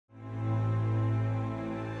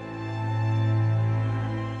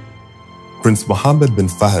Prince Mohammad bin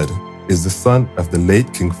Fahd is the son of the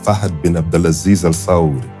late King Fahd Bin Abdulaziz Al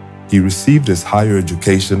Saud. He received his higher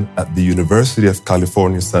education at the University of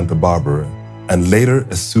California, Santa Barbara, and later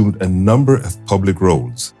assumed a number of public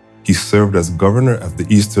roles. He served as governor of the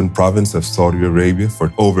Eastern Province of Saudi Arabia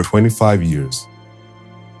for over 25 years.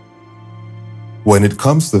 When it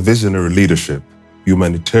comes to visionary leadership,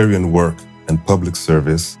 humanitarian work, and public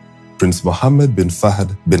service, Prince Mohammad bin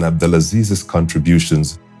Fahd bin Abdulaziz's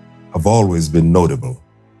contributions have always been notable.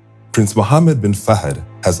 Prince Mohammad bin Fahd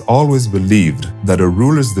has always believed that a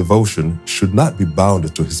ruler's devotion should not be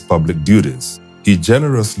bound to his public duties. He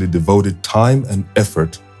generously devoted time and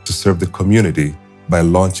effort to serve the community by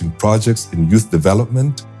launching projects in youth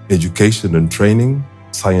development, education and training,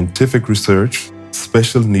 scientific research,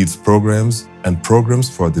 special needs programs, and programs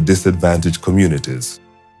for the disadvantaged communities.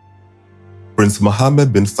 Prince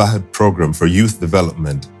Mohammad bin Fahd Program for Youth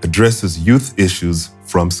Development addresses youth issues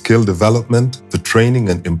from skill development to training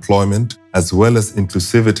and employment, as well as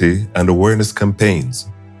inclusivity and awareness campaigns.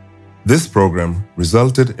 This program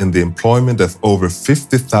resulted in the employment of over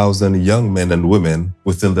 50,000 young men and women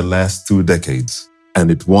within the last 2 decades,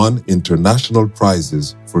 and it won international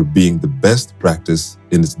prizes for being the best practice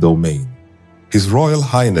in its domain. His Royal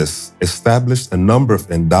Highness established a number of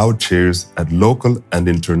endowed chairs at local and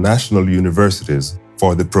international universities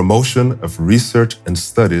for the promotion of research and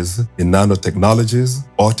studies in nanotechnologies,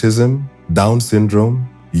 autism, Down syndrome,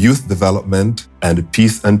 youth development, and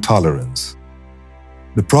peace and tolerance.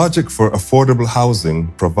 The project for affordable housing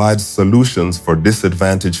provides solutions for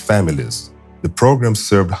disadvantaged families. The program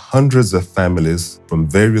served hundreds of families from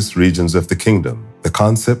various regions of the kingdom. The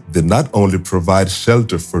concept did not only provide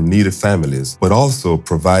shelter for needy families, but also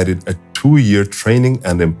provided a 2-year training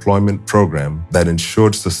and employment program that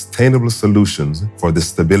ensured sustainable solutions for the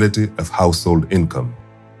stability of household income.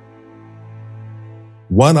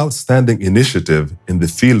 One outstanding initiative in the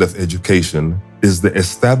field of education is the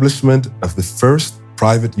establishment of the first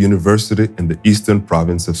private university in the Eastern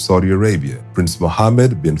Province of Saudi Arabia, Prince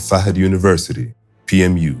Mohammad Bin Fahd University,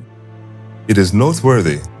 PMU. It is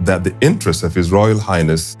noteworthy that the interest of His Royal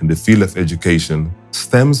Highness in the field of education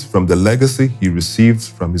stems from the legacy he received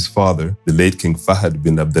from his father, the late King Fahd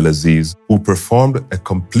Bin Abdulaziz, who performed a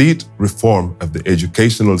complete reform of the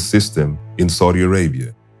educational system in Saudi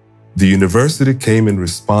Arabia. The university came in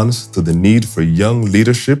response to the need for young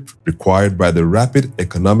leadership required by the rapid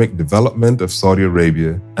economic development of Saudi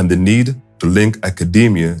Arabia and the need to link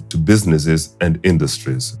academia to businesses and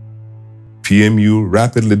industries. PMU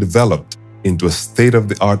rapidly developed into a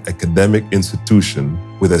state-of-the-art academic institution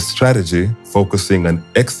with a strategy focusing on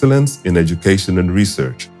excellence in education and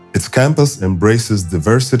research. Its campus embraces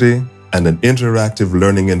diversity and an interactive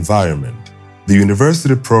learning environment. The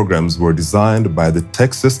university programs were designed by the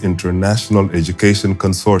Texas International Education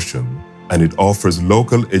Consortium, and it offers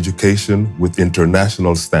local education with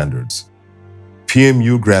international standards.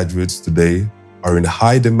 PMU graduates today are in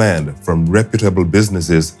high demand from reputable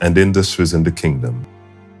businesses and industries in the kingdom.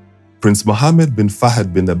 Prince Mohammad bin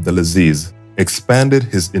Fahd bin Abdulaziz expanded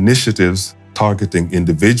his initiatives targeting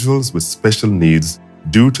individuals with special needs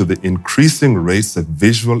due to the increasing rates of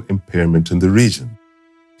visual impairment in the region.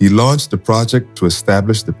 He launched a project to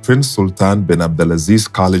establish the Prince Sultan bin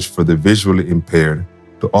Abdulaziz College for the Visually Impaired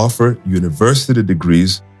to offer university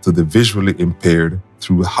degrees to the visually impaired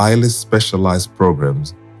through highly specialized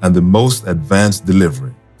programs and the most advanced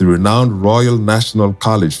delivery. The renowned Royal National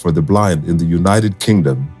College for the Blind in the United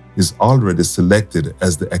Kingdom is already selected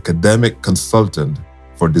as the academic consultant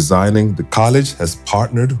for designing. The college has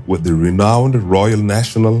partnered with the renowned Royal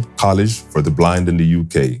National College for the Blind in the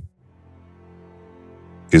UK.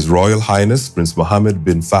 His Royal Highness Prince Mohammad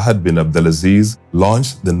bin Fahd bin Abdulaziz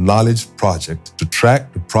launched the Knowledge Project to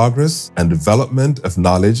track the progress and development of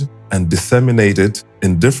knowledge and disseminate it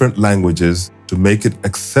in different languages to make it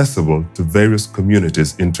accessible to various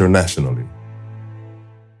communities internationally.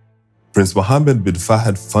 Prince Mohammad bin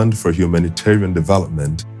Fahd Fund for Humanitarian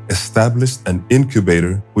Development established an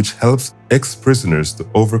incubator which helps ex-prisoners to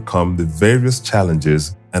overcome the various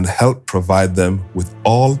challenges and help provide them with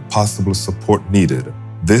all possible support needed.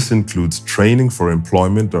 This includes training for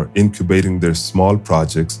employment or incubating their small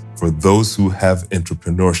projects for those who have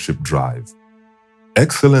entrepreneurship drive.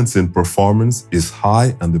 Excellence in performance is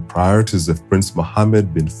high on the priorities of Prince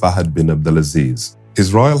Mohammad bin Fahd bin Abdulaziz.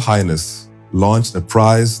 His Royal Highness launched a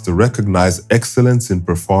prize to recognize excellence in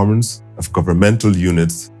performance of governmental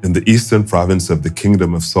units in the Eastern Province of the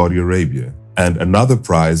Kingdom of Saudi Arabia, and another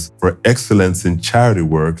prize for excellence in charity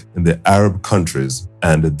work in the Arab countries,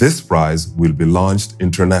 and this prize will be launched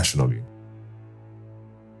internationally.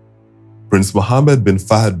 Prince Mohammad bin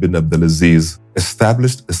Fahd bin Abdulaziz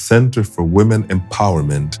established a Center for Women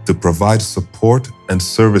Empowerment to provide support and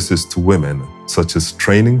services to women, such as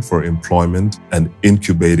training for employment and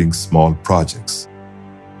incubating small projects.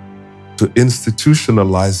 To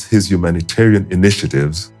institutionalize his humanitarian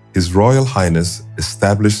initiatives, His Royal Highness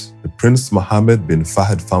established the Prince Mohammad Bin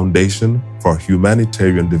Fahd Foundation for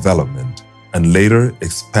Humanitarian Development, and later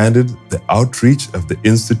expanded the outreach of the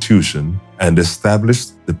institution and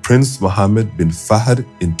established the Prince Mohammad Bin Fahd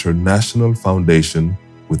International Foundation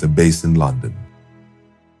with a base in London.